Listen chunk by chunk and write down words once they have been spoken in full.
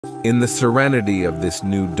In the serenity of this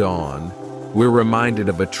new dawn, we're reminded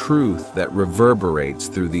of a truth that reverberates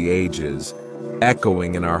through the ages,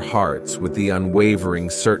 echoing in our hearts with the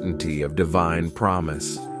unwavering certainty of divine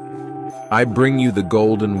promise. I bring you the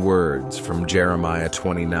golden words from Jeremiah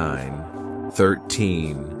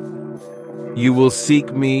 29:13. You will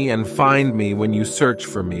seek me and find me when you search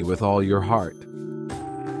for me with all your heart.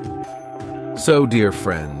 So, dear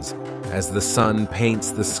friends, as the sun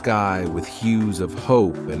paints the sky with hues of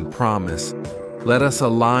hope and promise, let us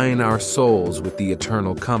align our souls with the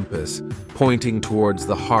eternal compass, pointing towards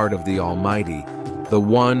the heart of the Almighty, the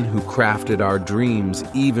one who crafted our dreams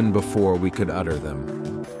even before we could utter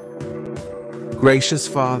them. Gracious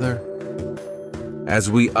Father,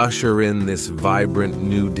 as we usher in this vibrant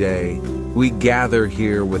new day, we gather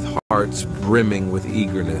here with hearts brimming with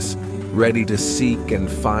eagerness, ready to seek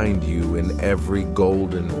and find you in every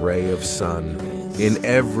golden ray of sun, in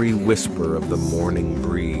every whisper of the morning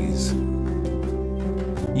breeze.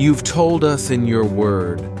 You've told us in your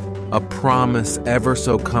word, a promise ever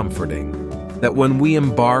so comforting, that when we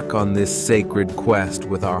embark on this sacred quest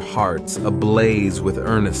with our hearts ablaze with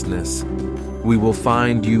earnestness, we will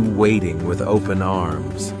find you waiting with open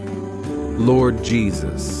arms. Lord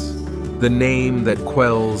Jesus, the name that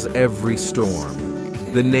quells every storm,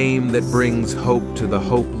 the name that brings hope to the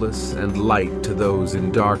hopeless and light to those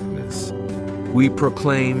in darkness, we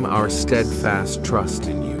proclaim our steadfast trust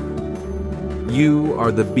in you. You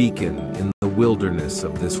are the beacon in the wilderness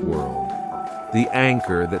of this world, the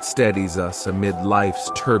anchor that steadies us amid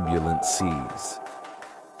life's turbulent seas.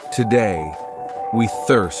 Today, we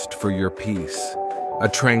thirst for your peace, a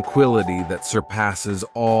tranquility that surpasses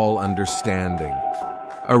all understanding,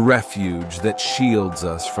 a refuge that shields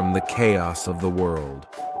us from the chaos of the world.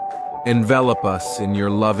 Envelop us in your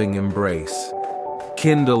loving embrace.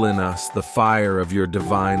 Kindle in us the fire of your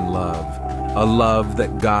divine love, a love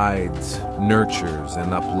that guides, nurtures,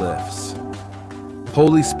 and uplifts.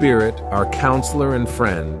 Holy Spirit, our counselor and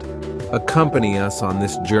friend, accompany us on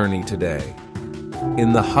this journey today.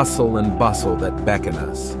 In the hustle and bustle that beckon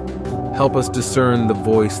us, help us discern the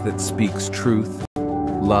voice that speaks truth,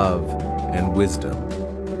 love, and wisdom.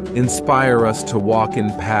 Inspire us to walk in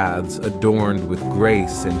paths adorned with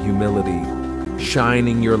grace and humility,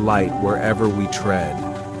 shining your light wherever we tread.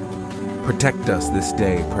 Protect us this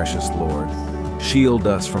day, precious Lord. Shield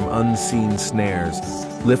us from unseen snares.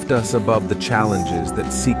 Lift us above the challenges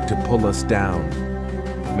that seek to pull us down.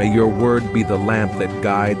 May your word be the lamp that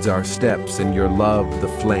guides our steps and your love the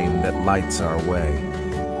flame that lights our way.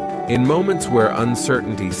 In moments where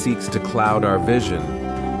uncertainty seeks to cloud our vision,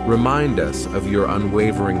 remind us of your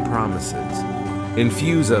unwavering promises.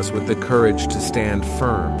 Infuse us with the courage to stand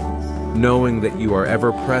firm, knowing that you are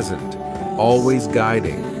ever present, always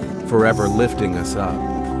guiding, forever lifting us up.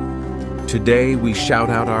 Today we shout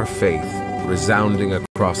out our faith, resounding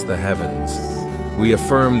across the heavens. We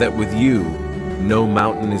affirm that with you, no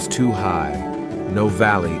mountain is too high, no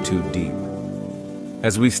valley too deep.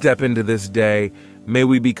 As we step into this day, may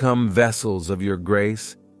we become vessels of your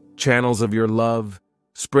grace, channels of your love,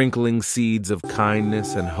 sprinkling seeds of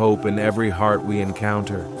kindness and hope in every heart we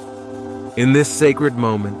encounter. In this sacred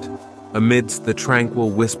moment, amidst the tranquil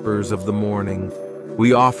whispers of the morning,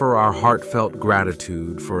 we offer our heartfelt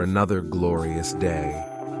gratitude for another glorious day,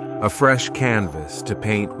 a fresh canvas to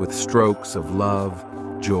paint with strokes of love,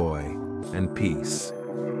 joy, and peace.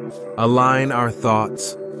 Align our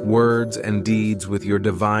thoughts, words, and deeds with your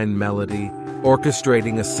divine melody,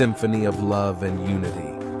 orchestrating a symphony of love and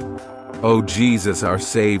unity. O Jesus, our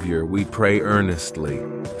Savior, we pray earnestly,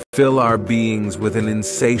 fill our beings with an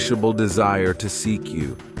insatiable desire to seek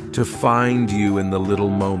you, to find you in the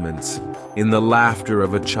little moments, in the laughter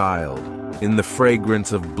of a child, in the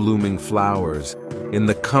fragrance of blooming flowers, in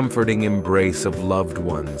the comforting embrace of loved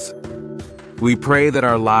ones. We pray that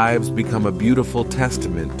our lives become a beautiful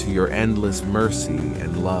testament to your endless mercy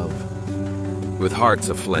and love. With hearts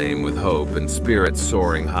aflame with hope and spirits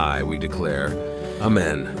soaring high, we declare,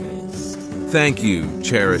 Amen. Thank you,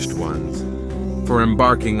 cherished ones, for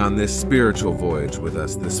embarking on this spiritual voyage with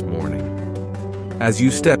us this morning. As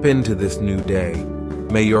you step into this new day,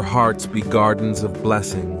 may your hearts be gardens of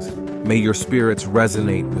blessings. May your spirits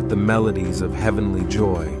resonate with the melodies of heavenly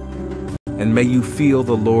joy. And may you feel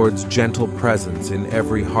the Lord's gentle presence in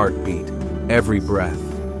every heartbeat, every breath.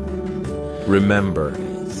 Remember,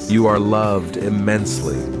 you are loved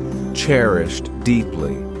immensely, cherished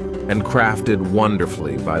deeply, and crafted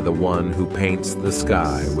wonderfully by the one who paints the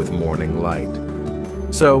sky with morning light.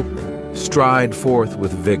 So, stride forth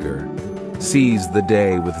with vigor, seize the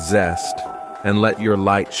day with zest, and let your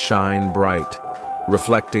light shine bright,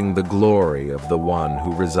 reflecting the glory of the one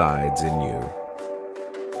who resides in you.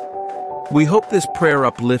 We hope this prayer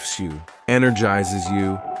uplifts you, energizes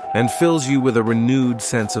you, and fills you with a renewed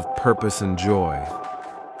sense of purpose and joy,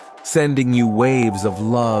 sending you waves of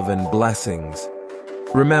love and blessings.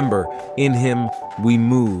 Remember, in Him we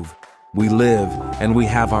move, we live, and we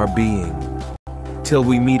have our being. Till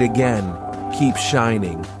we meet again, keep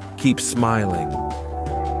shining, keep smiling.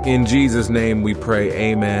 In Jesus' name we pray,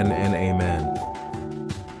 amen and amen.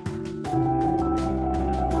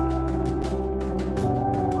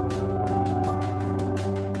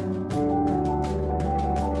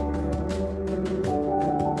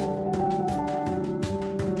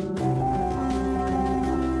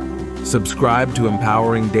 Subscribe to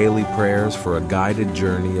Empowering Daily Prayers for a guided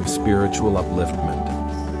journey of spiritual upliftment.